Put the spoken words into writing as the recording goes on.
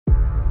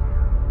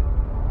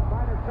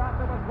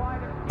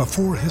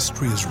Before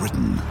history is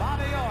written,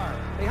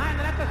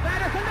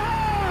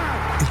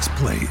 it's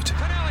played.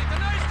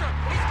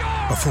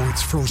 Before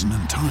it's frozen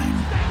in time,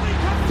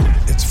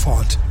 it's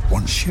fought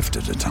one shift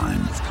at a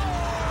time.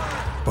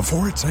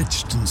 Before it's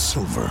etched in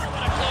silver,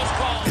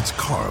 it's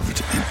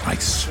carved in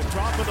ice.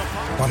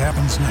 What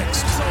happens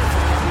next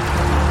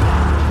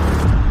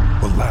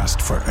will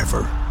last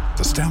forever.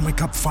 The Stanley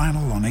Cup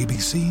Final on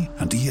ABC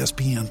and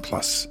ESPN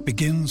Plus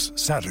begins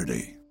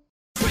Saturday.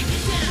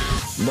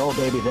 No,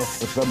 baby, that's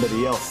for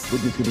somebody else. We're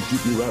just going to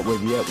keep you right where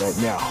you're at right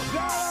now.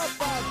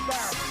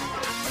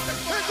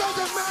 It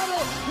doesn't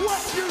matter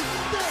what you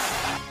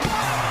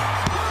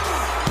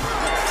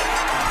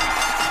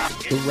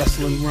think. The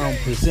Wrestling Realm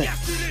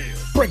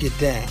presents Break It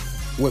Down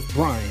with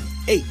Brian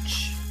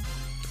H.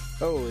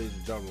 Hello, ladies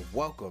and gentlemen.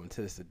 Welcome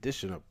to this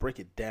edition of Break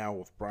It Down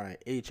with Brian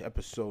H,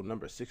 episode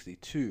number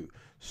 62.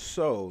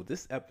 So,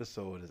 this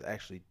episode is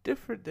actually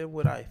different than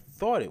what I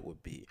thought it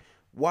would be.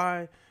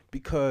 Why?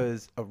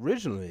 Because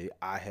originally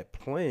I had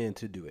planned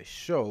to do a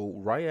show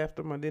right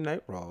after Monday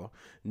Night Raw,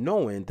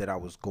 knowing that I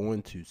was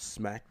going to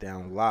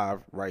SmackDown Live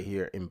right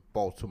here in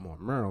Baltimore,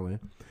 Maryland.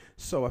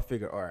 So I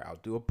figured, all right, I'll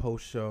do a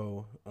post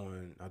show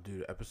I'll do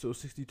the episode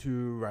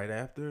 62 right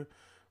after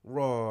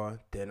Raw,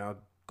 then I'll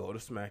go to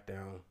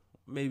SmackDown,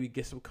 maybe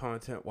get some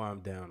content while I'm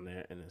down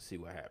there, and then see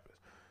what happens.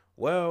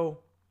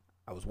 Well,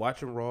 I was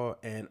watching Raw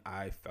and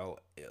I fell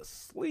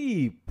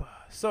asleep.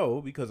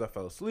 So because I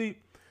fell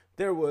asleep,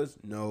 there was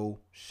no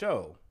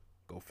show.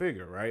 Go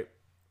figure, right?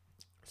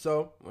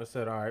 So I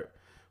said, all right,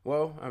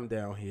 well, I'm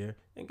down here.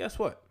 And guess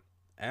what?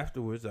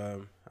 Afterwards, I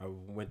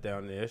went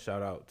down there.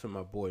 Shout out to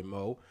my boy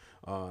Mo.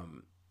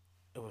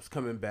 It was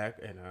coming back,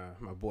 and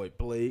my boy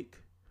Blake,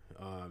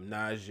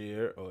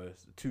 Najir, or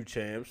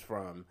 2Chambz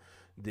from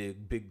the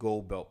Big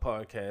Gold Belt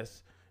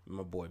podcast,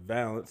 my boy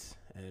Valance,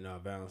 and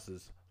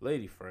Valance's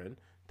lady friend.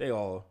 They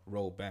all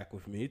rolled back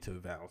with me to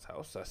Valance's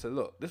house. So I said,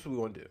 look, this is what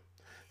we're going to do.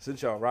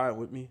 Since y'all riding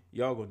with me,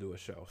 y'all gonna do a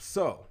show.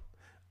 So,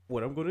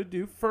 what I'm gonna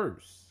do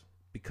first,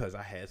 because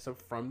I had some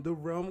From the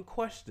Realm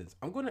questions,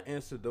 I'm gonna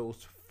answer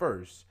those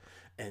first,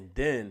 and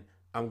then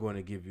I'm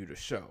gonna give you the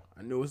show.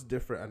 I know it's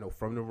different. I know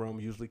From the Realm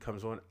usually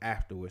comes on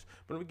afterwards,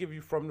 but I'm gonna give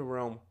you From the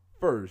Realm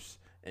first,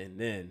 and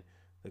then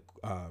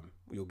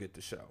you'll get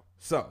the show.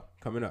 So,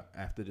 coming up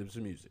after this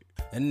music.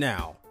 And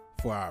now,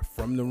 for our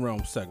From the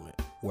Realm segment,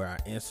 where I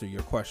answer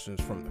your questions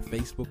from the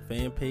Facebook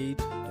fan page,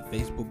 the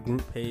Facebook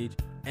group page,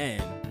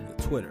 and the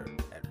Twitter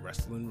at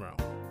Wrestling Realm.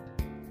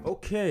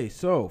 Okay,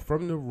 so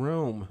From the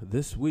Realm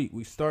this week,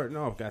 we starting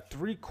off, got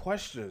 3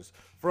 questions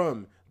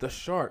from the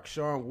Shark,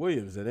 Sean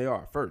Williams, and they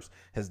are, first,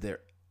 has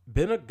there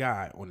been a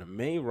guy on the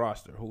main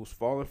roster who's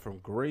fallen from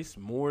grace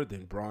more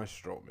than Braun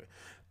Strowman?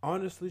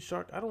 Honestly,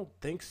 Shark, I don't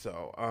think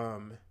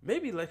so.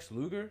 Maybe Lex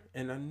Luger,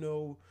 and I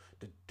know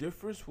the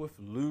difference with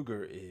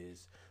Luger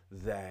is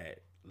that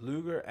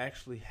Luger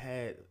actually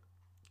had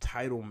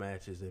title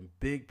matches and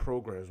big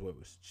programs where it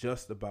was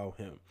just about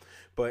him.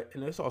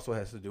 And this also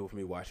has to do with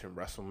me watching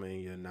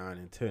WrestleMania 9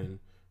 and 10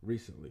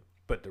 recently.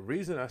 But the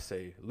reason I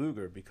say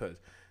Luger,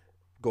 because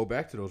go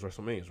back to those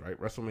WrestleManias, right?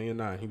 WrestleMania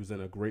 9, he was in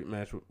a great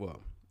match with,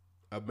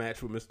 a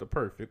match with Mr.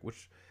 Perfect,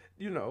 which,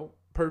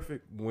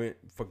 Perfect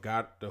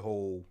forgot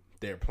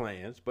their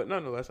plans. But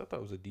nonetheless, I thought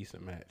it was a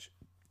decent match.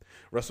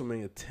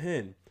 WrestleMania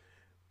 10,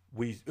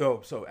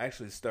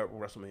 actually start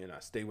with WrestleMania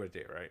 9. Stay right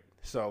there, right?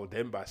 So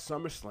then by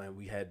SummerSlam,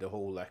 we had the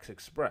whole Lex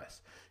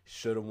Express.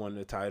 Should have won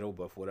the title,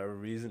 but for whatever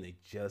reason, they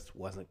just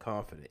wasn't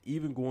confident.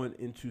 Even going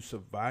into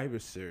Survivor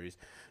Series,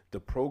 the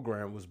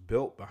program was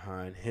built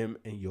behind him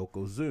and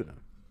Yokozuna.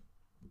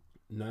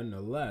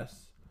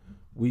 Nonetheless,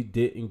 we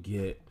didn't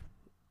get,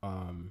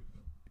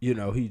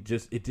 it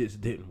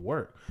just didn't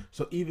work.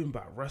 So even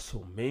by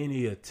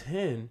WrestleMania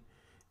 10,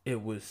 he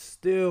was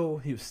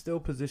still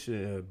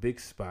positioned in a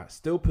big spot,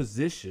 still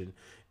positioned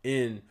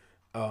in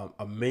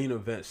a main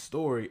event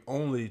story,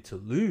 only to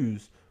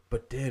lose.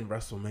 But then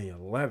WrestleMania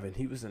 11,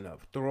 he was in a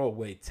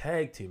throwaway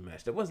tag team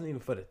match that wasn't even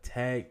for the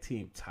tag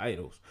team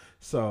titles.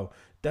 So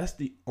that's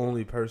the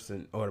only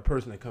person, or the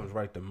person that comes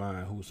right to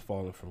mind, who's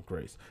fallen from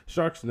grace.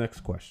 Shark's next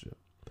question: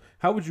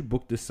 how would you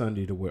book this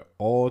Sunday to where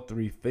all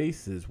 3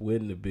 faces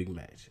win the big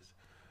matches?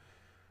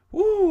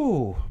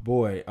 Woo,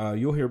 boy,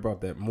 you'll hear about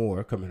that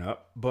more coming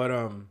up.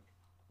 But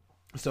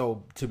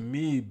so to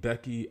me,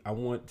 Becky, I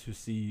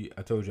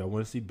told you I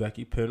want to see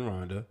Becky pin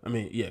Ronda.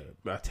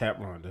 Tap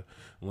Ronda.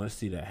 I want to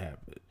see that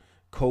happen.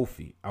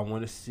 Kofi, I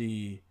want to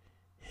see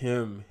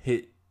him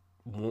hit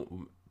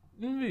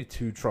maybe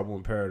 2 Trouble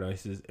in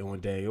Paradises and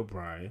 1 Daniel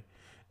Bryan,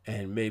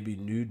 and maybe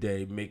New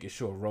Day making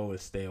sure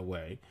Rollins stay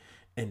away,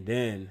 and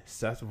then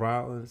Seth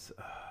Rollins.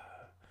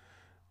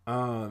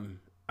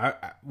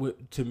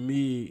 To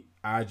me,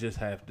 I just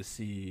have to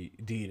see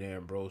Dean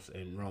Ambrose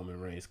and Roman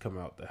Reigns come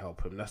out to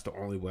help him. That's the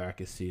only way I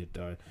can see it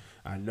done.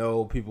 I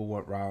know people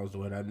want Rollins to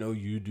win. I know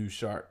you do,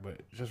 Shark,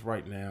 but just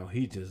right now,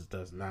 he just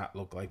does not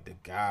look like the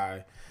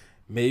guy.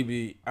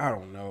 Maybe, I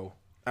don't know.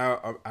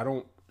 I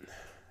don't.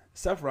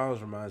 Seth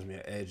Rollins reminds me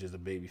of Edge as a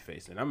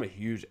babyface, and I'm a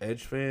huge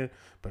Edge fan,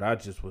 but I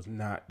just was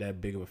not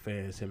that big of a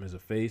fan as him as a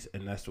face,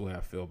 and that's the way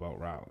I feel about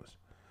Rollins.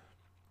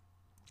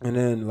 And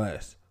then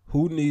last,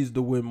 who needs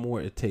to win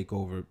more at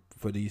TakeOver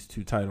for these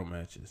 2 title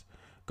matches?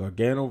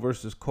 Gargano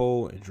versus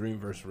Cole and Dream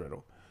versus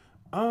Riddle.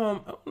 I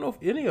don't know if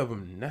any of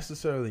them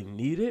necessarily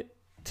need it.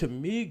 To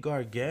me,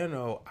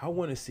 Gargano, I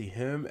want to see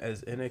him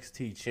as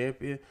NXT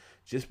champion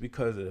just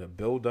because of the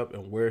build-up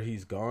and where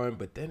he's gone.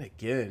 But then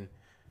again,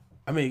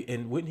 I mean,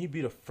 and wouldn't he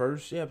be the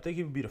first? Yeah, I think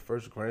he would be the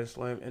first Grand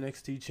Slam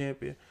NXT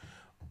champion.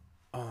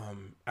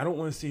 I don't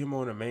want to see him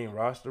on the main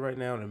roster right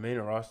now. The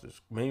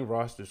main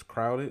roster's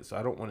crowded, so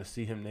I don't want to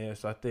see him there.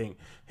 So I think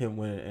him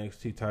winning the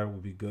NXT title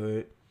would be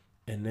good.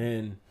 And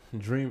then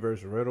Dream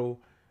versus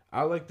Riddle.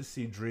 I like to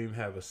see Dream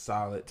have a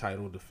solid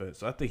title defense.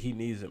 So I think he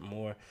needs it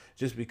more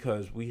just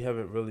because we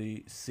haven't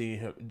really seen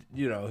him.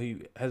 You know,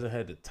 he hasn't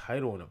had the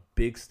title on a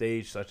big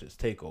stage such as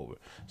TakeOver.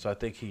 So I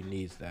think he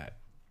needs that.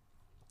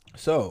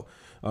 So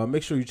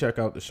make sure you check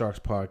out the Sharks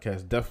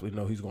podcast. Definitely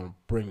know he's going to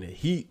bring the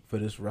heat for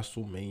this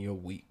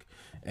WrestleMania week.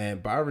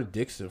 And Byron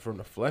Dixon from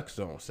the Flex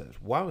Zone says,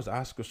 why was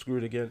Asuka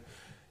screwed again?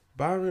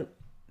 Byron,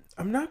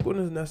 I'm not going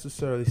to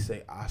necessarily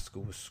say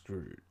Asuka was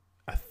screwed.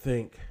 I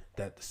think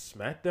that the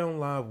SmackDown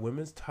Live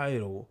women's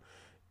title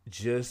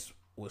just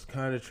was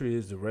kind of treated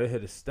as the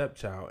redheaded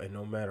stepchild, and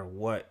no matter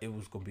what, it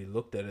was going to be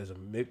looked at as a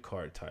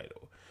mid-card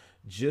title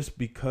just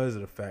because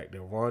of the fact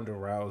that Ronda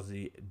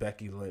Rousey,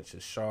 Becky Lynch,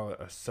 and Charlotte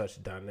are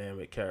such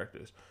dynamic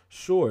characters.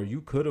 Sure, you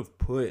could have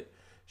put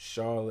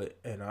Charlotte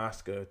and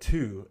Asuka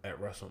too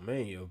at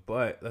WrestleMania,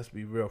 but let's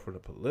be real, from the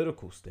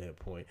political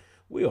standpoint,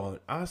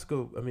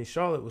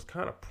 Charlotte was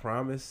kind of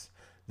promised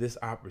this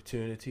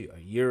opportunity a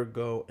year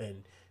ago,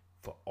 and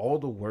for all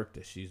the work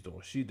that she's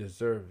doing, she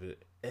deserves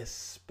it,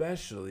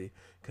 especially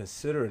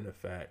considering the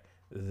fact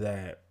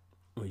that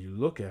when you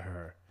look at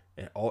her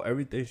and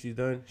everything she's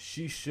done,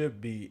 she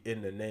should be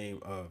in the name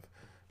of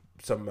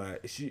somebody.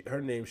 Her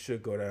name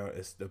should go down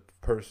as the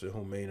person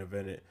who main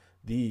evented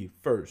the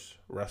first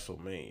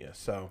WrestleMania.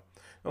 So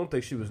I don't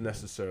think she was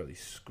necessarily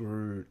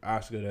screwed.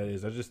 Asuka, that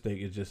is. I just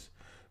think it's just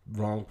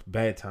wrong,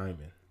 bad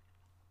timing.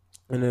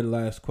 And then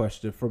last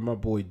question from my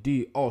boy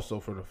D,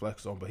 also from the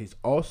Flex Zone, but he's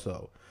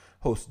also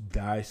hosts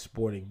Die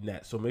Sporting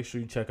Net. So make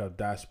sure you check out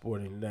Die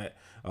Sporting Net.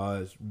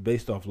 It's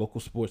based off local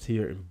sports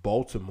here in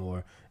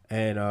Baltimore.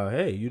 And,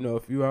 hey, you know,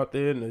 if you're out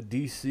there in the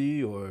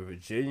D.C. or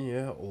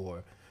Virginia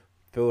or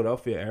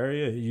Philadelphia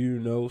area, you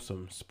know,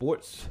 some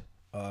sports,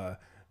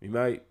 you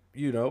might,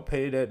 you know,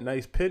 pay that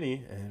nice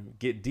penny and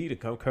get D to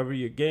come cover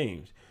your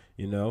games,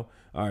 you know.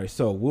 All right,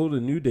 so will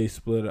the New Day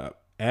split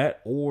up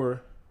at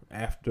or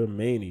after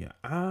Mania?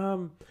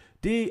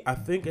 D, I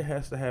think it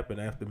has to happen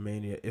after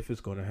Mania if it's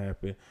going to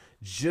happen,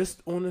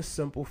 just on the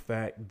simple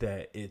fact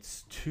that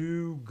it's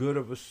too good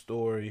of a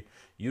story.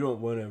 You don't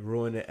want to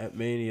ruin it at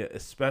Mania,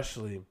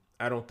 especially,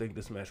 I don't think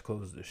this match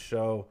closes the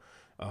show.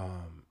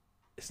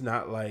 It's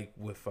not like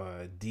with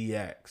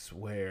DX,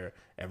 where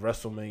at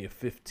WrestleMania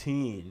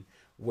 15,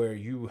 where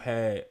you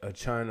had a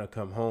China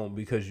come home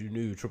because you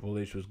knew Triple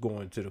H was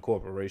going to the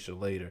corporation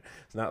later.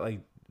 It's not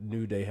like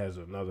New Day has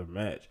another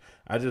match.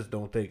 I just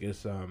don't think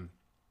it's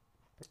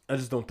I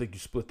just don't think you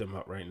split them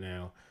up right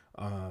now.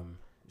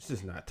 It's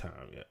just not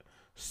time yet.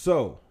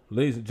 So,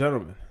 ladies and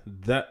gentlemen,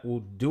 that will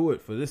do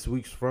it for this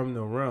week's From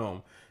the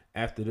Realm.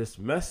 After this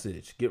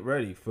message, get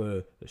ready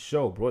for the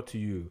show brought to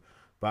you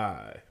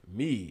by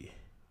me,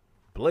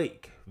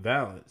 Blake,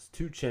 Valance,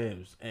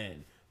 2Chambz,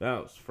 and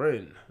Valance's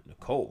friend,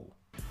 Nicole.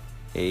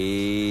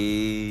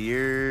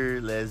 Hey,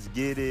 let's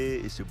get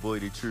it. It's your boy,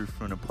 The Truth,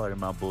 from the Part of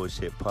My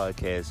Bullshit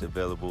podcast,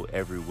 available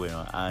everywhere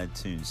on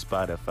iTunes,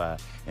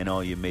 Spotify, and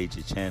all your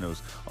major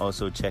channels.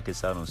 Also, check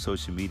us out on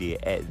social media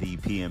at the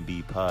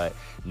PMB Pod.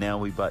 Now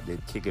we about to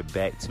kick it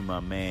back to my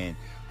man,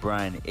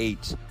 Brian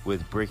H,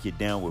 with Break It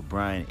Down with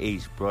Brian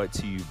H, brought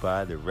to you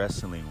by the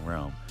Wrestling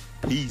Realm.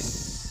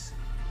 Peace.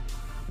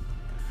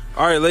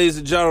 All right, ladies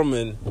and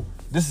gentlemen,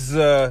 this is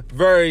a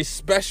very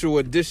special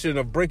edition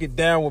of Break It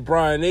Down with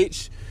Brian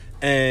H.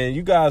 And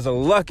you guys are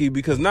lucky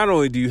because not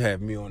only do you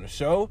have me on the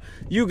show,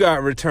 you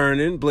got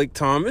returning Blake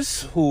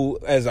Thomas, who,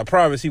 as I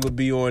promised, he would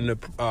be on the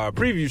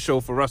preview show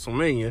for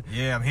WrestleMania.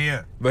 Yeah, I'm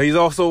here. But he's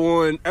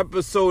also on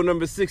episode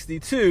number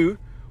 62.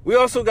 We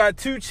also got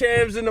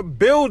 2Chambz in the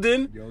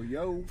building.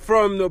 Yo.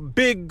 From the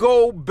Big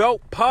Gold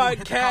Belt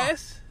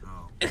podcast.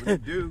 What do you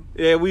do?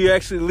 Yeah, we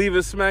actually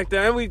leaving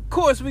SmackDown. And of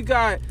course, we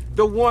got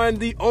the one,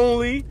 the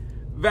only,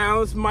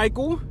 Valance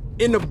Michael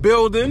in the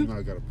building.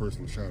 I got a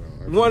personal shout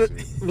out. One of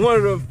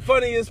the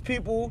funniest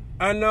people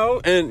I know.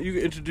 And you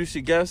can introduce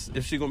your guest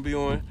if she's going to be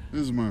on.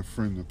 This is my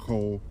friend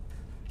Nicole.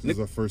 This is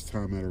our first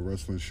time at a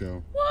wrestling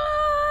show.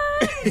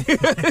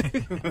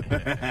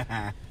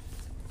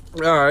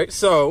 All right,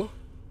 so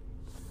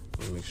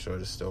let me make sure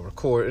this is still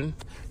recording.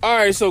 All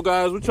right, so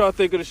guys, what y'all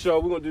think of the show?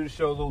 We're going to do the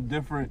show a little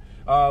different.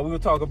 We're going to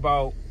talk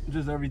about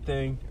just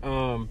everything.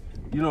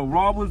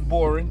 Raw was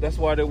boring. That's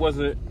why there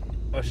wasn't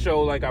a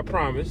show like I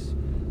promised.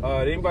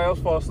 Did anybody else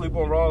fall asleep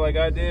on Raw like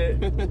I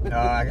did?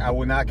 I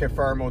will not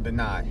confirm or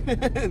deny. I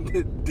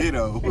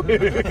Ditto. don't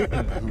even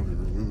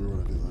remember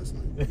what I did last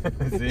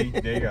night. See,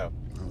 there you go.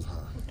 I was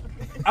high.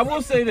 I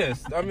will say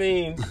this. I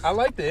mean, I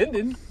like the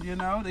ending.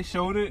 They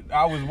showed it.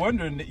 I was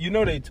wondering.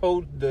 They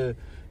told the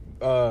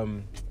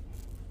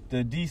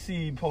the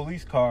DC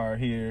police car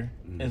here,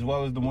 as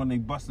well as the one they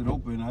busted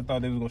open. I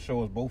thought they was gonna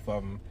show us both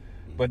of them,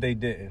 but they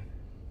didn't.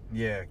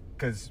 Yeah,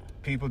 because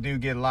people do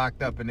get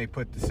locked up and they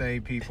put the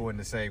same people in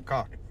the same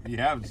car.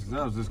 Yeah, I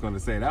was just going to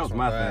say, that was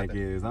my thing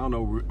is, I don't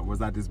know,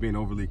 was I just being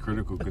overly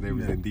critical because they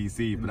was in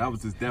D.C., but I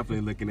was just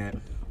definitely looking at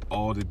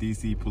all the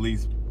D.C.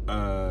 police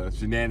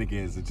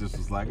shenanigans. It just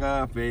was like,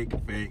 fake.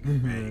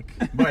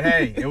 But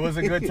hey, it was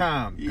a good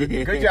time.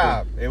 Good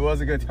job. It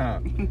was a good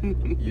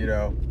time. You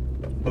know.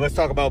 But let's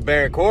talk about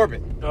Baron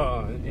Corbin.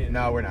 Yeah.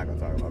 No, we're not going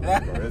to talk about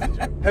Baron Corbin. It's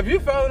a joke. Have you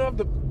fallen off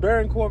the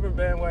Baron Corbin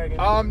bandwagon?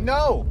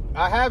 No,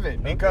 I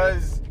haven't,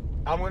 because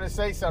I'm going to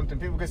say something.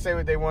 People can say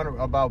what they want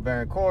about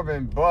Baron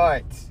Corbin,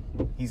 but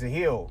he's a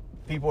heel.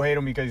 People hate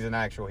him because he's an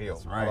actual heel.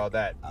 That's right. How about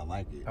that? I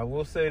like it. I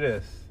will say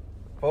this,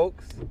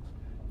 folks.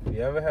 If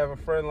you ever have a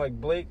friend like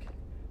Blake,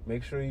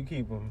 make sure you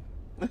keep him.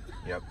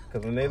 Yep.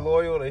 Because when they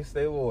loyal, they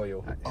stay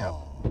loyal.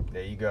 Yep.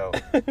 There you go.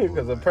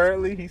 Because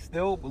apparently he's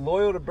still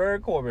loyal to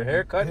Baron Corbin,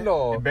 haircut and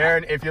all.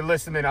 Baron, if you're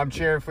listening, I'm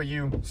cheering for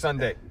you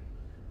Sunday.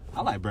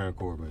 I like Baron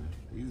Corbin.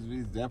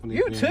 He's definitely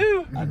You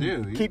too? I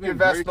do. He's Keep been your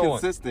vest very on.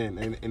 consistent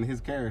in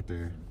his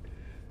character,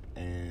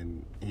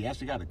 and he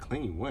actually got a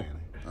clean win,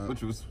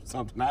 which was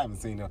something I haven't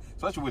seen,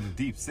 especially with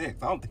the Deep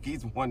Six. I don't think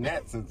he's won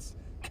that since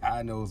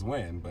God knows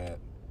when, but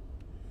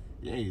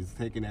yeah, he's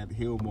taking that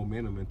heel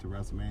momentum into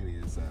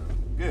WrestleMania. So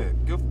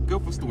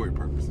good for story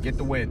purposes. Get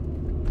the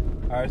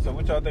win. All right, so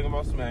what y'all think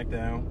about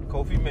SmackDown?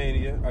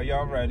 Kofi-Mania, are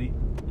y'all ready?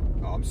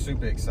 Oh, I'm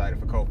super excited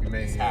for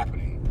Kofi-Mania. It's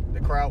happening. The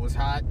crowd was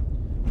hot.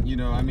 You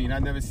know, I mean,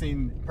 I've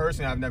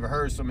never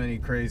heard so many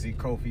crazy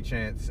Kofi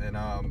chants, and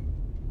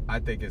I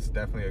think it's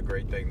definitely a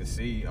great thing to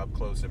see up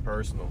close and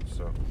personal.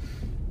 So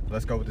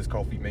let's go with this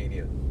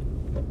Kofi-Mania.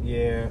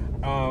 Yeah,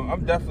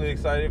 I'm definitely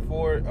excited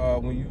for it.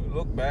 When you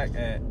look back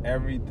at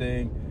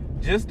everything,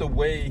 just the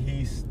way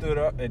he stood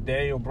up at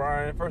Daniel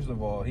Bryan, first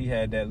of all, he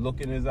had that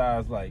look in his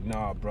eyes like,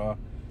 nah, bro,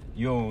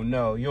 you don't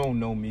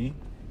know me.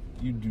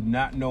 You do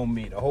not know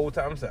me. The whole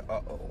time I said,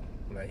 uh-oh.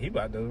 Like, he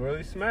about to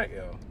really smack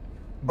yo.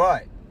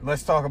 But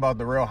let's talk about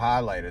the real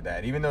highlight of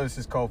that. Even though this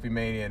is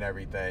Kofi-Mania and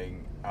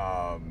everything,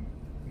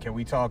 can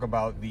we talk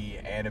about the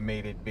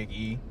animated Big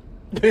E?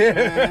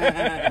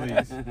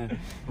 Please.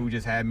 Who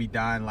just had me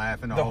dying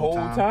laughing the whole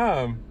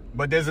time.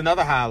 But there's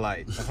another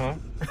highlight.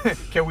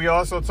 Can we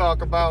also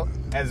talk about,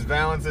 as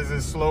Valance is in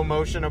slow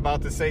motion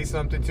about to say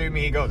something to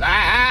me, he goes,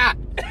 ah!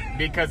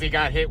 Because he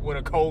got hit with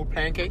a cold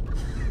pancake?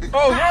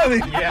 Oh, really?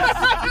 Yes.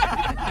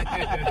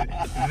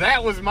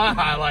 That was my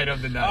highlight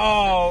of the night.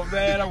 Oh,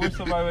 man, I wish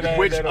somebody would have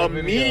Which that on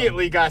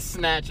immediately got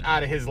snatched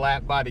out of his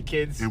lap by the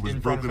kids. It was in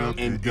front broken of up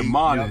him. And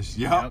demolished.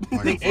 Yep.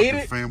 Like They a ate fucking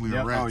it? family Yep.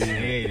 of rats. Oh,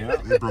 yeah.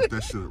 Yep. They broke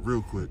that shit up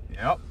real quick.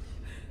 Yep.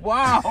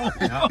 Wow.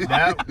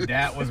 Yep.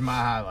 That was my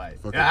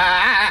highlight. Fucking-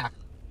 Ah!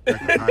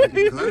 Because I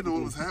didn't know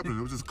what was happening.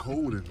 It was just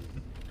cold and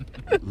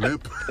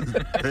limp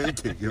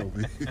pancake, yo,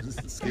 man.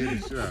 Just scared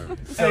the shit out of me.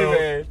 So,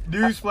 Hey,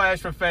 man. newsflash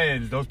for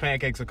fans, those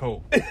pancakes are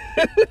cold.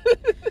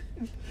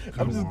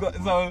 I'm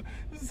just so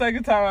this is the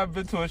second time I've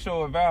been to a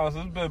show with Valance.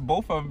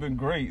 Both of them been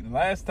great.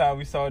 Last time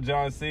we saw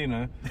John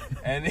Cena,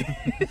 and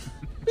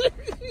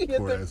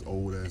Poor ass,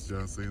 old ass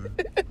John Cena.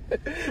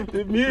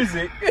 the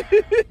music.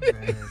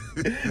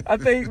 I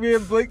think me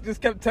and Blake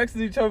just kept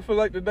texting each other for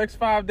like the next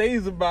 5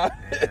 days about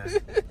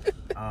it.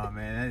 Oh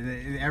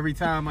man, every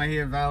time I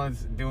hear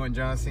Valance doing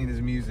John Cena's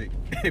music,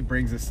 it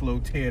brings a slow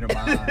tear to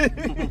my eye.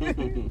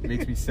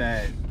 Makes me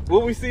sad.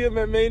 Will we see him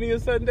at Mania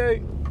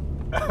Sunday?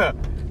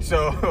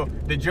 So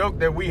the joke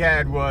that we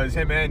had was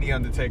him and The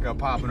Undertaker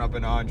popping up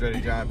in the Andre the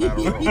Giant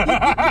Battle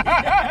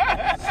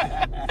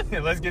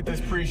Royal. Let's get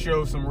this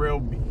pre-show some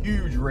real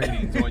huge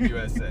ratings on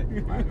USA.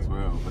 Might as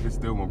well, but it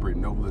still won't bring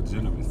no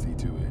legitimacy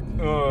to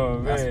it. Oh,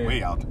 man. That's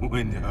way out the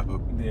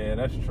window. Yeah,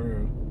 that's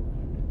true.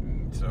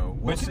 So,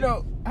 we'll But see. you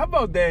know, how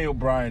about Daniel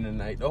Bryan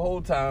tonight? The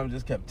whole time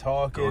just kept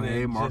talking Go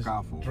ahead, and mark just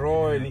out for it.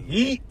 drawing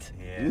heat.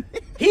 Yeah.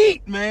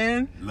 Heat,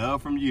 man.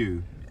 Love from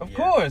you. Of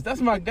course,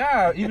 that's my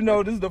guy. Even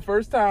though this is the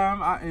first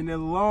time in a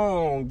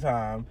long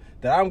time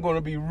that I'm going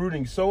to be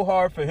rooting so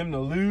hard for him to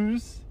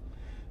lose,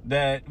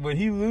 that when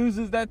he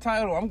loses that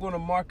title, I'm going to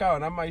mark out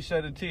and I might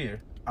shed a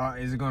tear.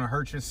 Is it going to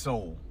hurt your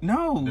soul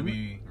No. to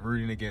be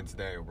rooting against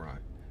Daniel Bryan?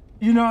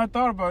 You know, I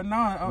thought about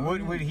it.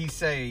 What would he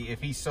say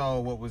if he saw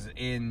what was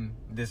in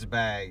this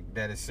bag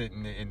that is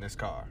sitting in this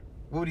car?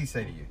 What would he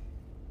say to you?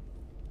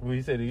 What did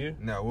he say to you?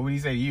 No, what would he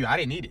say to you? I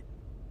didn't eat it.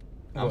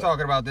 I'm What?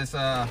 talking about this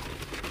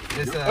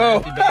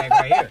empty bag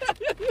right here.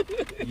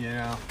 You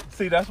know?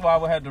 See, that's why I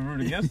would have to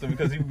root against him,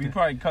 because he would be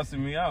probably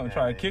cussing me out and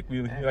try to kick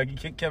me like he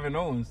kicked Kevin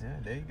Owens. Yeah,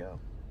 there you go.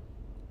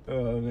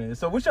 Oh, man.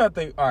 So what y'all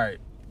think? All right.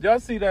 Y'all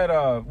see that,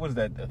 what is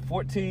that, the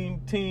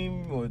 14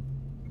 team or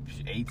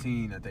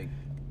 18, I think.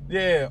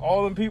 yeah,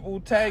 all them people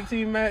tag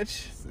team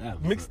match,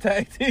 mixed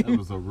tag That team.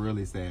 was a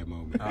really sad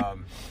moment.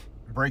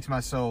 Breaks my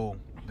soul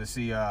to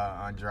see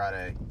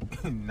Andrade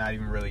not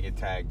even really get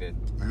tagged in.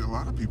 And a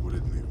lot of people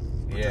didn't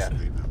even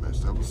participate in that match.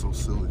 That was so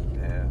silly.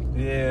 Yeah.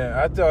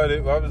 Yeah, I thought I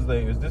was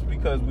like, is this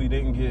because we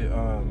didn't get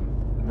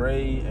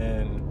Ray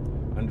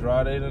and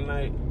Andrade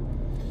tonight?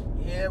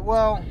 Yeah,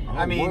 well,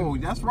 I mean... Whoa,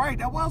 that's right.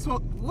 That was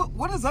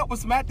what is up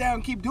with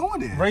SmackDown keep doing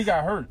this? Ray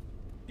got hurt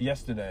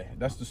yesterday.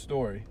 That's the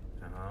story.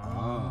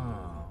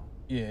 Oh.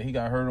 Yeah, he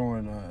got hurt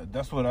on...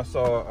 that's what I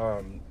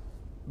saw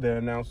they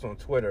announced on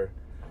Twitter.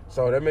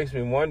 So that makes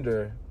me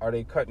wonder, are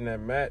they cutting that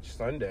match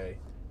Sunday?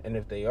 And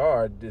if they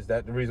are, is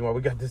that the reason why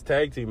we got this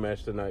tag team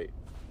match tonight?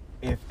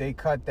 If they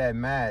cut that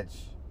match,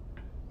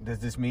 does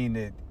this mean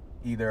that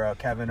either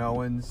Kevin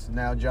Owens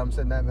now jumps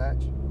in that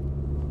match?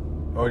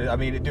 Or, I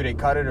mean, do they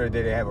cut it or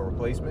do they have a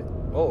replacement?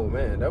 Oh,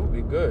 man, that would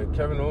be good.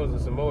 Kevin Owens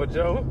and Samoa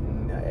Joe?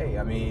 Hey,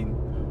 I mean,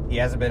 he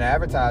hasn't been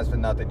advertised for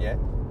nothing yet,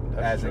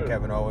 as in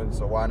Kevin Owens,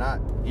 so why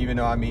not? Even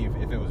though, I mean,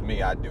 if it was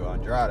me, I'd do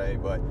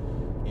Andrade, but,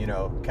 you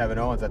know, Kevin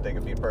Owens, I think,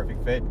 would be a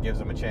perfect fit. Gives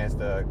him a chance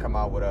to come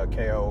out with a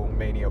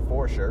Kofi-Mania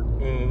 4 shirt.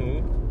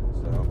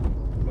 Mm-hmm. So,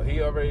 but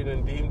he already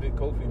done deemed it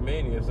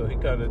Kofi-Mania, so he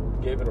kind of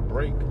gave it a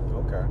break.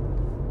 Okay.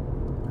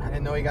 I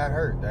didn't know he got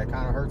hurt. That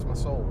kind of hurts my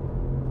soul.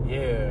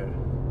 Yeah.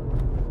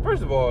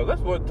 First of all,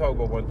 let's talk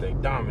about one thing.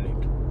 Dominic.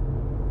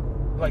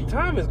 Like,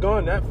 time has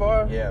gone that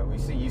far. Yeah,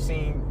 you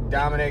seen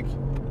Dominic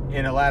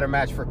in a ladder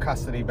match for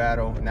custody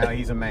battle. Now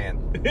he's a man.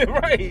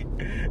 Right.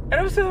 And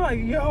I'm saying, like,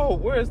 yo,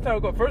 where's time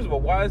going? First of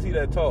all, why is he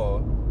that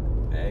tall?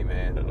 Hey,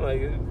 man.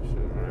 Like,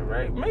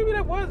 right? Maybe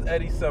that was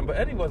Eddie's son, but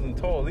Eddie wasn't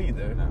tall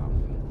either. No.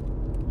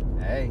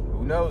 Hey,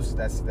 who knows?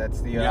 That's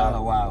the... Y'all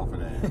are wild for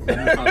that.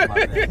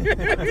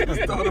 I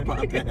just thought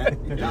about that.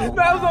 That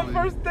was the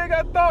first thing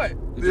I thought.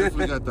 He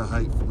definitely got the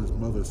height from his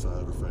mother's side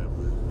of the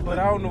family. But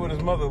I don't know what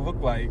his mother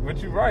looked like.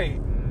 But you're right.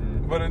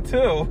 But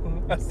until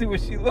I see what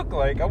she looked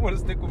like, I want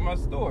to stick with my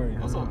story.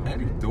 Also,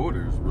 Eddie's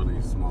daughter is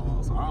really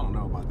small, so I don't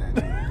know about that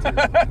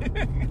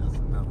either, too. That's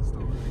another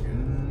story,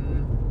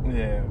 I guess.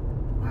 Yeah.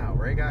 Wow,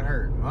 Ray got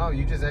hurt. Oh,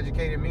 you just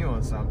educated me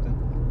on something.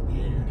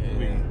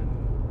 Yeah.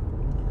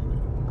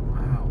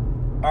 Wow.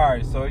 All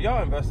right, so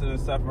y'all invested in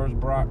Seth versus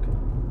Brock?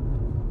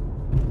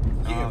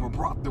 Yeah, for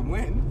Brock to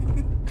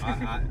win.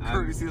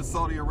 Courtesy of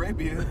Saudi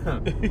Arabia.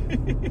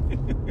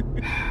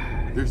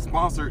 Their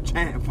sponsored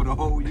chant for the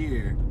whole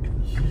year.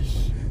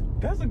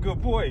 That's a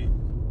good point.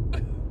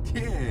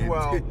 Yeah.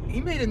 Well,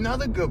 he made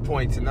another good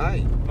point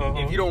tonight.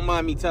 If you don't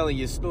mind me telling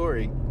your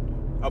story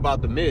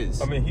about The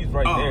Miz. I mean, he's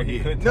right there. He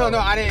could No,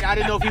 I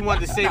didn't know if he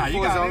wanted to say it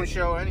for his own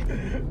show or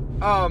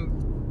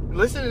anything.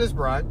 Listen to this,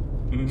 Brian.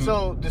 Mm-hmm.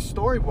 So the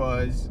story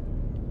was,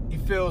 he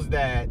feels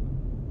that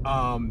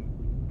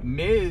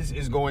Miz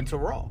is going to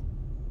Raw.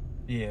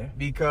 Yeah.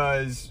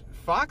 Because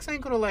Fox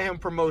ain't going to let him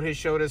promote his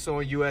show that's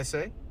on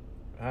USA.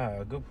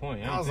 Ah, good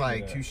point. I was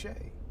like, touche.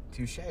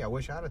 I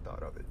wish I'd have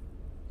thought of it.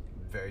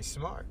 Very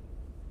smart.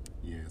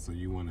 Yeah, so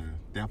you want to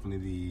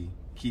definitely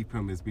keep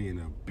him as being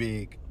a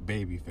big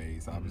baby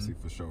face, obviously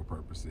for show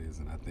purposes.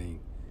 And I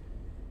think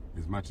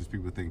as much as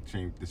people think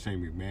the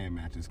Shane McMahon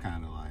match is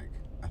kind of like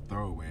a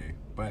throwaway,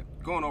 but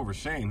going over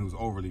Shane, who's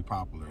overly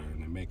popular,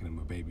 and then making him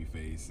a baby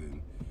face,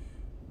 and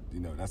you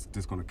know, that's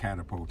just going to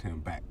catapult him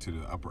back to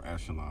the upper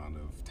echelon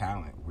of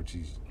talent, which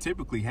he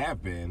typically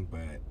have been.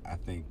 But I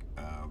think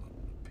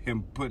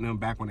him putting him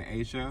back on the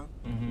A show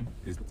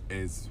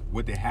is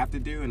what they have to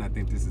do, and I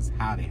think this is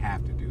how they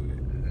have to do it.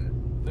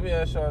 Let me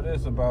ask y'all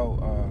this about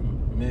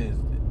Miz.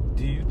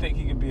 Do you think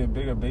he could be a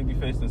bigger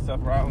babyface than Seth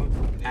Rollins?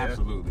 Yeah.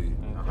 Absolutely.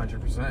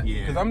 100%. Yeah.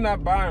 Because I'm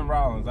not buying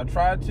Rollins. I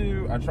tried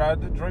to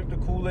drink the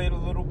Kool-Aid a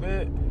little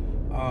bit.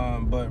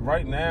 But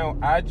right now,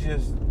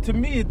 to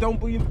me, it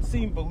don't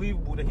seem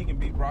believable that he can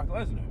beat Brock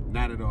Lesnar.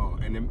 Not at all.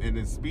 And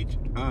the speech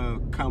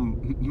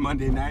come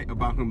Monday night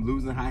about him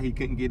losing, how he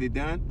couldn't get it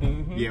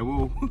done. Yeah,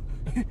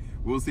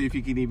 we'll see if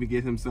he can even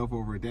get himself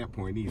over at that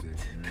point either.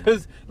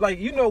 Because, like,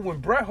 you know, when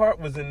Bret Hart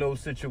was in those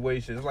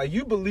situations, like,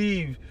 you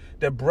believe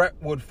that Bret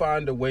would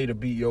find a way to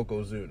beat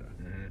Yokozuna.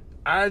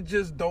 I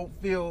just don't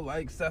feel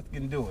like Seth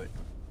can do it.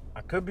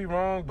 I could be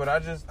wrong, but I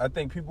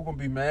think people gonna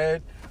be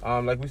mad.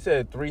 Like we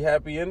said, 3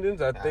 happy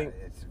endings. I think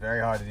it's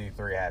very hard to do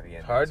 3 happy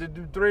endings. Hard to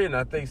do 3, and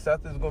I think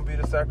Seth is gonna be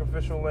the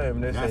sacrificial lamb.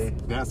 That's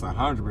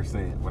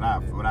 100% what I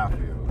feel.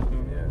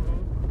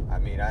 Yeah. I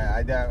mean,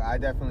 I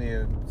definitely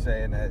am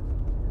saying that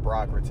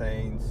Brock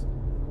retains.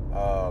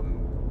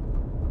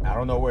 I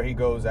don't know where he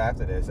goes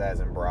after this, as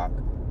in Brock.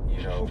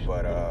 You know,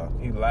 but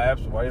he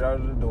laughs right out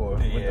of the door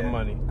with the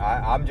money.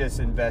 I'm just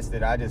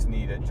invested. I just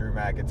need a Drew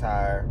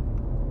McIntyre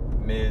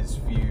Miz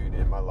feud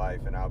in my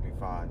life, and I'll be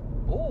fine.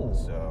 Ooh.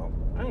 So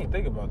I didn't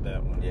think about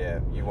that one. Yeah,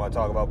 you want to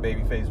talk about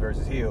babyface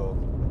versus heel?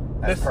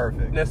 That's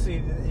perfect. Now,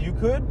 see, you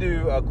could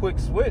do a quick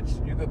switch.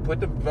 You could put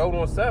the belt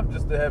on Seth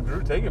just to have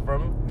Drew take it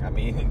from him. I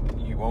mean,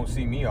 you won't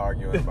see me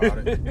arguing about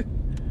it.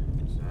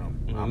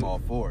 So I'm all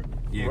for it.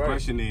 Yeah, right.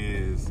 Question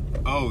is,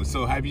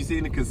 so have you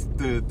seen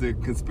the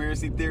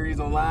conspiracy theories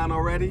online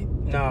already?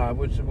 Nah,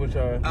 which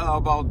are?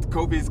 About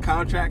Kofi's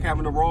contract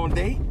having the wrong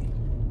date.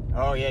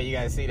 Oh yeah, you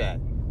gotta see that.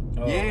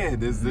 Oh. Yeah,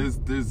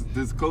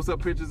 there's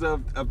close-up pictures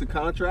of the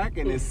contract,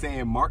 and it's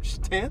saying March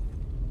 10th.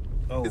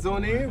 It's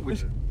on there,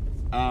 which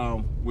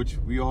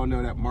we all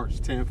know that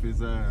March 10th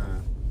is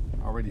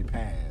already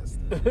passed,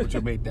 which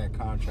will make that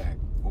contract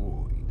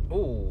void.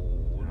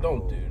 Oh,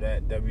 don't do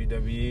that,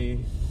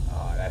 WWE.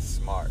 Oh, that's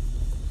smart.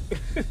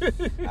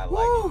 I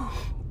like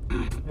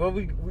it. Well,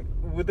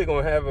 what they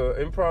gonna have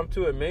an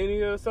impromptu at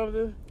Mania or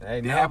something? Hey,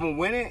 They no. have him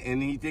win it,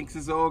 and he thinks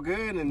it's all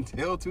good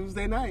until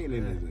Tuesday night.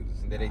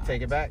 And Did they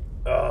take it back?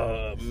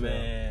 Oh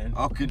man.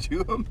 Oh, could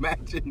you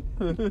imagine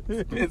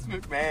Vince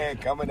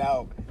McMahon coming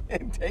out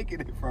and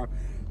taking it from?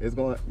 It's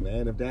going,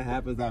 man. If that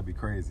happens, that'd be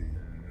crazy.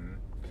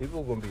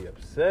 People gonna be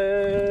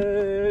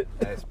upset.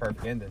 That's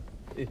perfect ending.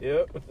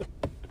 Yep.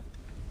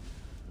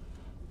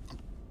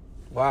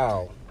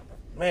 Wow.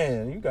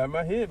 Man, you got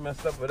my head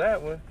messed up for that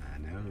one. I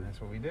know. That's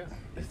what we do.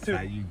 It's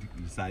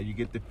how you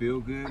get the feel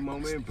good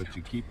moment, but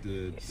you keep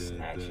the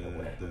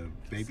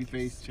baby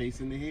face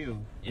chasing the heel.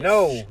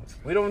 No,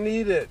 we don't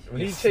need it. We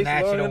need Chase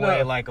Snatch long it away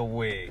enough. like a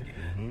wig.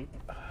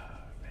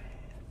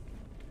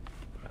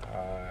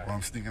 Well,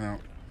 I'm sneaking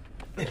out.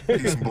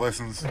 Peace and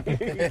blessings.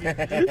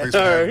 Thanks for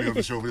having me on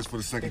the show just for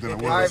the second that I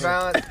was. All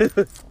right,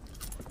 Valance.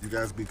 You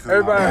guys be cool.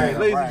 Everybody,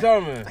 ladies and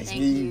gentlemen, Thank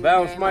you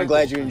Valance very Michael. much. I'm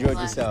glad you enjoyed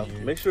yourself.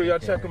 Make sure y'all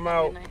check him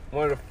out.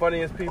 One of the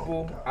funniest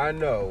people I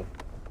know.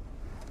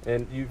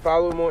 And you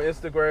follow him on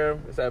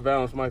Instagram. It's at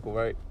Valance Michael,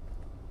 right?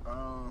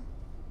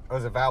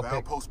 Was it Val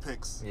Post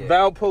Pics. Yeah.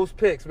 Val Post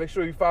Pics. Make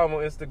sure you follow him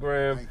on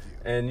Instagram. Thank you.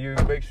 And you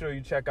make sure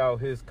you check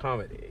out his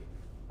comedy.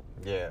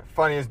 Yeah,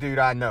 funniest dude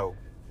I know,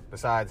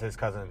 besides his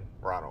cousin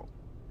Ronald.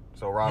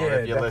 So Ronald, Yeah,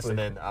 if you're definitely.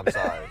 listening, I'm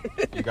sorry.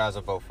 You guys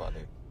are both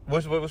funny.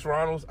 What's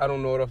Ronald's? I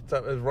don't know it off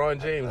the top. It's Ron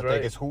James, I right?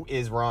 think it's Who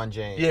Is Ron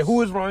James. Yeah,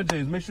 who is Ron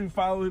James? Make sure you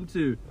follow him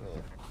too.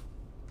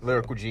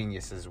 Lyrical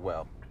genius as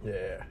well.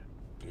 Yeah.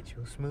 Get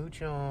your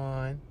smooch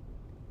on.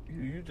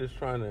 You just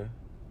trying to.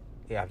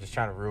 Yeah, I'm just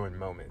trying to ruin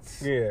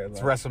moments. Yeah,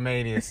 It's like-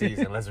 WrestleMania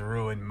season. Let's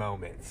ruin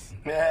moments.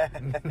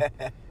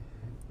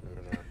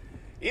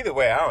 Either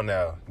way, I don't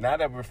know. Now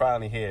that we're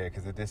finally here,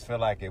 because it just feel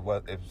like it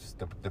was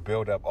the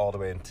build up all the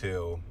way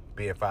until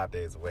being 5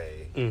 days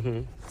away.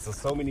 Mm-hmm.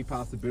 So many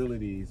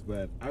possibilities,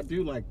 but I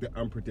do like the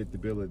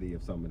unpredictability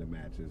of some of the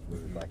matches. Where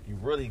like you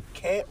really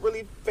can't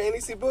really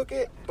fantasy book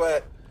it,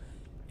 but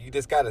you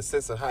just got a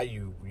sense of how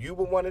you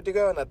would want it to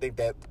go, and I think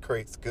that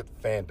creates good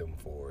fandom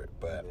for it.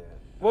 But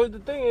Well, the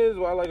thing is,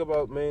 what I like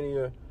about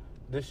Mania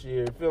this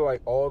year, I feel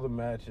like all the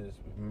matches,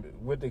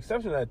 with the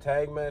exception of that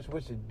tag match,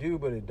 which it do,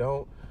 but it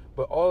don't,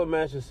 but all the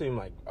matches seem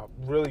like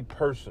really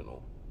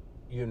personal.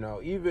 You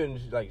know, even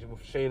like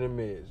with Shane and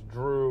Miz,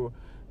 Drew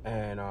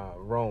and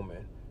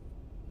Roman,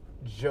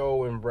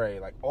 Joe and Bray,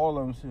 like all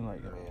of them seem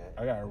like,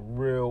 I got a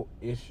real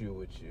issue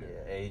with you.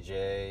 Yeah,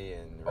 AJ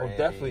and Oh, Randy,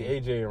 definitely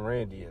AJ and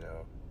Randy, You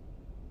know,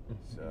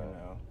 so you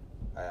know.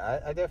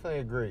 I definitely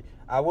agree.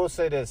 I will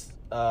say this: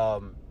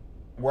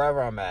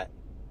 wherever I'm at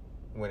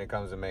when it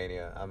comes to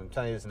Mania, I'm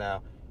telling you this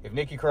now. If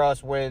Nikki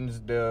Cross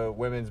wins the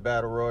Women's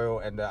Battle Royal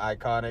and the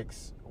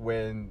Iconics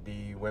win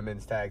the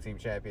Women's Tag Team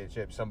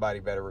Championship,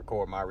 somebody better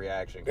record my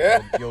reaction.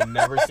 You'll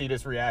never see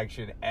this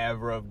reaction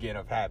ever again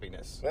of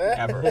happiness.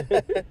 Ever.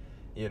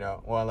 You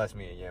know, well, unless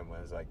me and Yem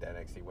wins like the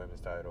NXT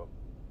Women's title,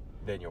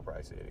 then you'll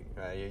probably see it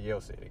again. You'll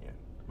see it again.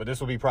 But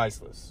this will be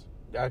priceless.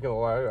 I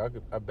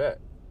bet.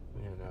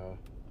 You know.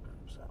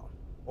 So,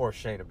 or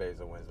Shayna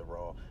Baszler wins the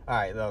Raw. All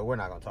right, look, we're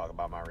not going to talk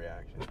about my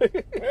reaction.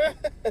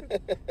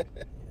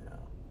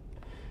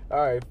 All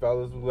right,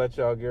 fellas, we'll let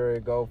y'all get ready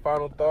to go.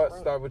 Final thoughts.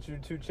 Start with you,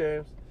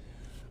 2Chambz.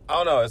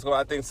 I don't know.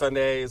 I think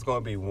Sunday is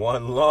going to be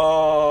one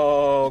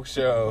long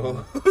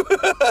show.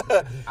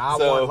 I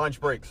want lunch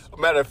breaks.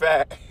 Matter of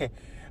fact,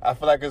 I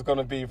feel like it's going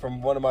to be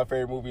from one of my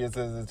favorite movies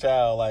as a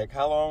child. Like,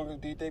 how long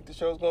do you think the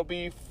show's going to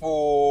be?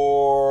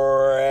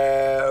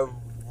 Forever.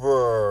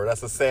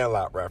 That's a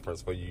Sandlot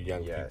reference for you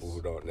young people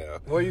who don't know.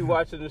 Where are you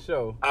watching the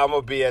show? I'm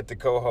going to be at the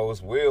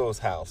co-host Will's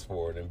house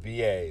for it in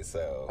VA,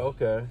 so.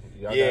 Okay.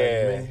 Y'all got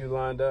the menu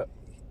lined up?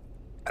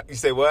 You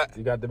say what?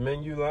 You got the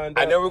menu lined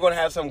up? I know we're going to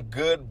have some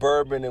good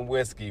bourbon and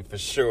whiskey for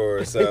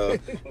sure, so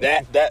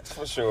that's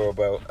for sure,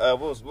 but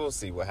we'll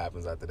see what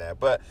happens after that.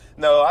 But,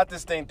 no, I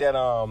just think that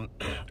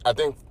I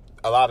think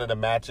a lot of the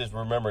matches,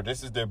 remember,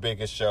 this is their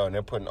biggest show, and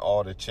they're putting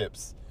all the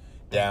chips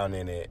down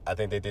in it. I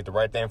think they did the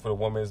right thing for the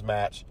women's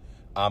match.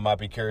 I'd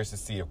be curious to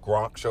see if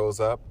Gronk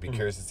shows up. Be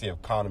curious to see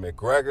if Conor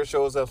McGregor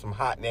shows up. Some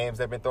hot names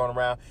that have been thrown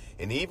around.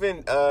 And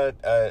even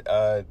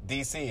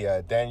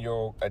DC,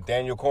 Daniel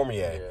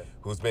Cormier,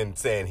 who's been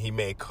saying he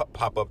may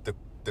pop up to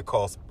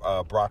cost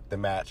Brock the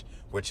match,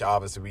 which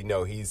obviously we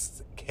know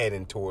he's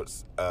heading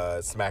towards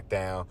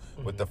SmackDown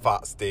with the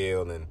Fox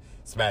deal, and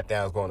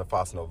SmackDown's going to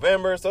Fox in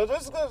November. So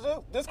there's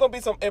going to be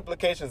some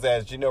implications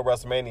as, you know,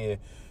 WrestleMania,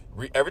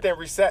 everything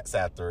resets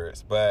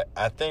afterwards. But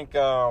I think...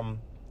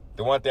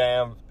 the one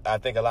thing I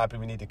think a lot of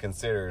people need to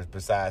consider is,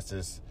 besides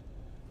just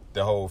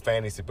the whole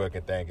fantasy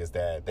booking thing, is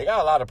that they got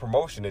a lot of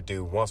promotion to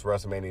do once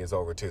WrestleMania is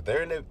over too.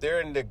 They're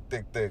in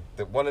the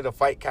one of the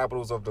fight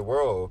capitals of the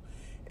world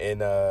in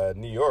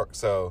New York.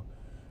 So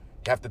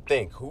you have to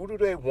think, who do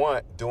they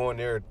want doing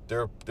their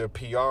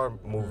PR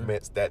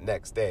movements that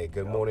next day?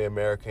 Good Morning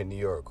America in New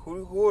York.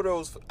 Who are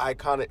those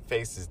iconic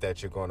faces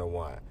that you're going to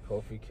want?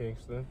 Kofi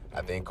Kingston.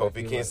 I think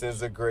Kofi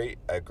Kingston's a great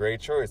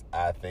choice.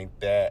 I think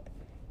that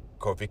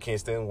Kofi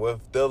Kingston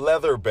with the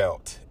leather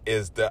belt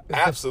is the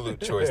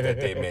absolute choice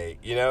that they made,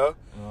 you know?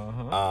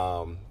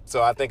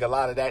 So I think a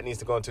lot of that needs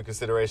to go into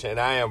consideration. And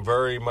I am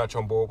very much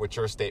on board with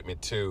your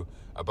statement, too,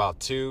 about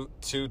two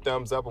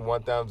thumbs up and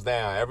one thumbs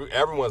down.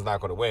 Everyone's not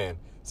going to win.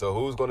 So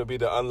who's going to be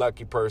the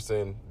unlucky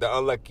person, the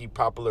unlucky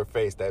popular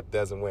face that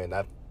doesn't win?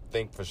 I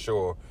think for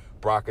sure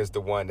Brock is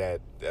the one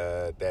that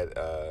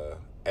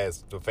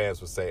as the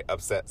fans would say,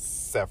 upset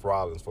Seth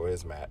Rollins for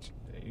his match.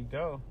 There you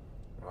go.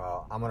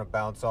 Well, I'm going to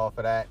bounce off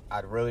of that.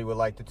 I really would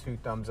like the 2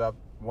 thumbs up,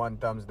 1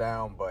 thumbs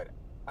down, but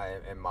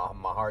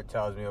my heart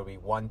tells me it'll be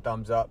 1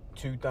 thumbs up,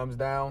 2 thumbs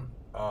down.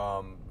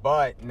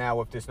 But now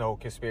with this whole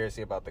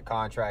conspiracy about the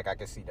contract, I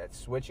can see that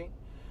switching.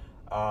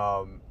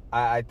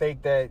 I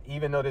think that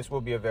even though this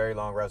will be a very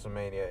long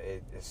WrestleMania,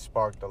 it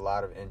sparked a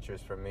lot of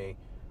interest for me.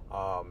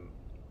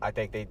 I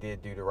think they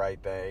did do the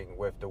right thing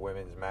with the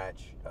women's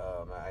match,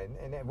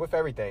 and with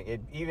everything.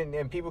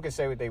 And people can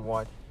say what they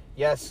want.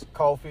 Yes,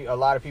 Kofi, a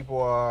lot of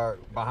people are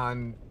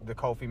behind the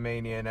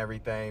Kofi-Mania and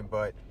everything,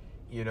 but,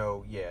 you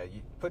know, yeah,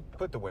 you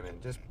put the women,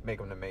 just make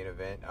them the main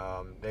event.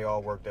 They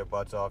all work their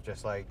butts off,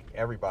 just like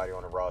everybody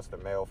on the roster,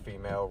 male,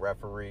 female,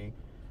 referee,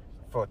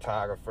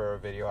 photographer,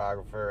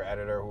 videographer,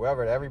 editor,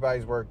 whoever.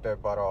 Everybody's worked their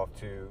butt off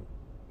to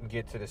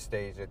get to the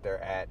stage that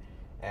they're at.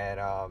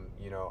 And,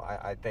 you know,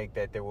 I think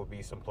that there will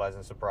be some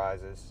pleasant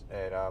surprises.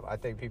 And I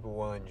think people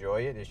will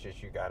enjoy it. It's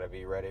just you got to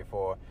be ready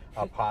for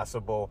a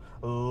possible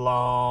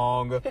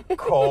long,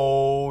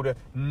 cold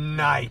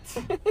night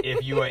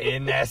if you are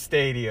in that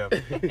stadium.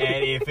 And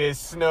if it's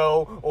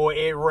snow or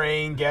it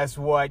rain, guess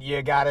what?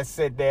 You got to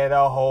sit there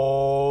the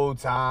whole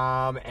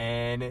time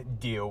and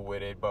deal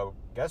with it. But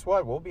guess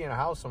what? We'll be in a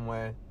house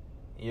somewhere.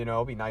 You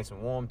know, be nice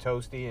and warm,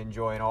 toasty,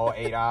 enjoying all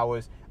 8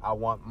 hours. I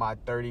want my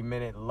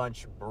 30-minute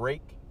lunch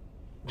break.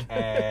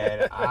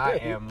 And I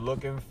am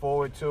looking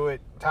forward to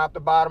it, top to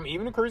bottom,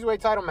 even the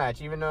Cruiserweight title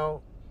match, even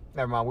though,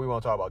 never mind, we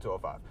won't talk about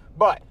 205.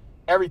 But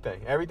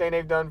everything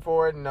they've done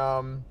for it,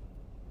 and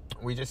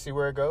we just see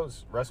where it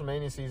goes.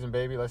 WrestleMania season,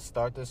 baby. Let's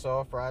start this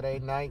off Friday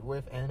night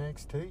with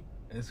NXT.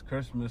 It's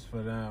Christmas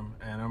for them,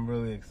 and I'm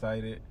really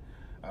excited.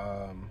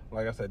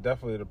 Like I said,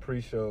 definitely the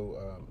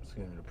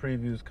the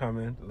preview's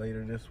coming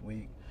later this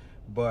week.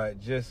 But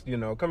just, you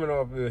know, coming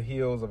off the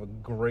heels of a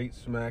great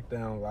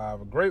SmackDown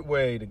Live, a great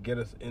way to get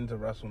us into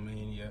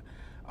WrestleMania.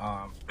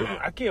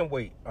 I can't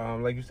wait.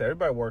 Like you said,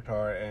 everybody worked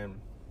hard.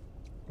 And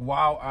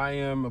while I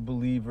am a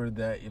believer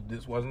that if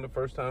this wasn't the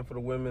first time for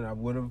the women, I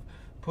would have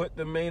put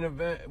the main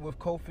event with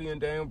Kofi and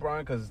Daniel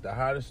Bryan because it's the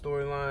hottest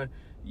storyline,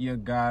 you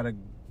got to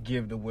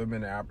give the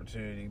women an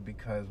opportunity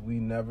because we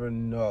never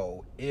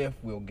know if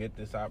we'll get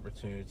this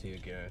opportunity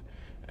again.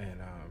 And,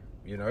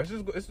 you know,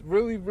 it's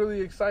really,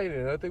 really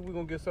exciting. I think we're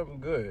going to get something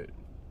good.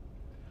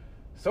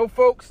 So,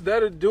 folks,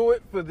 that'll do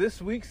it for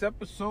this week's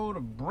episode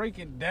of Break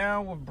It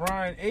Down with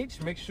Brian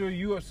H. Make sure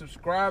you are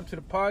subscribed to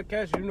the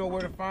podcast. You know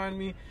where to find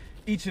me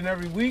each and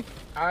every week.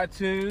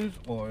 iTunes,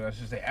 or I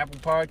should say Apple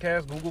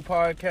Podcasts, Google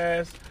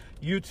Podcasts,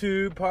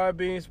 YouTube,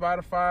 Podbean,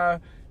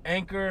 Spotify,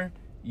 Anchor.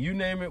 You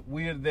name it,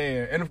 we're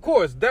there. And, of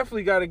course,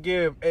 definitely got to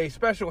give a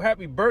special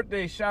happy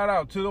birthday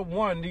shout-out to the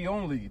one, the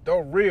only, the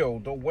real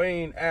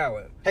Dwayne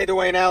Allen. Hey,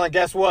 Dwayne Allen,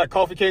 guess what?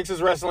 Kofi Kingston's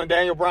wrestling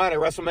Daniel Bryan at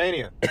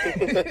WrestleMania.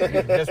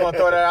 Just want to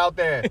throw that out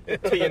there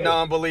to your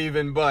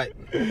non-believing butt.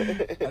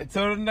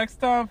 Until the next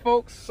time,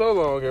 folks, so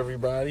long,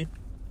 everybody.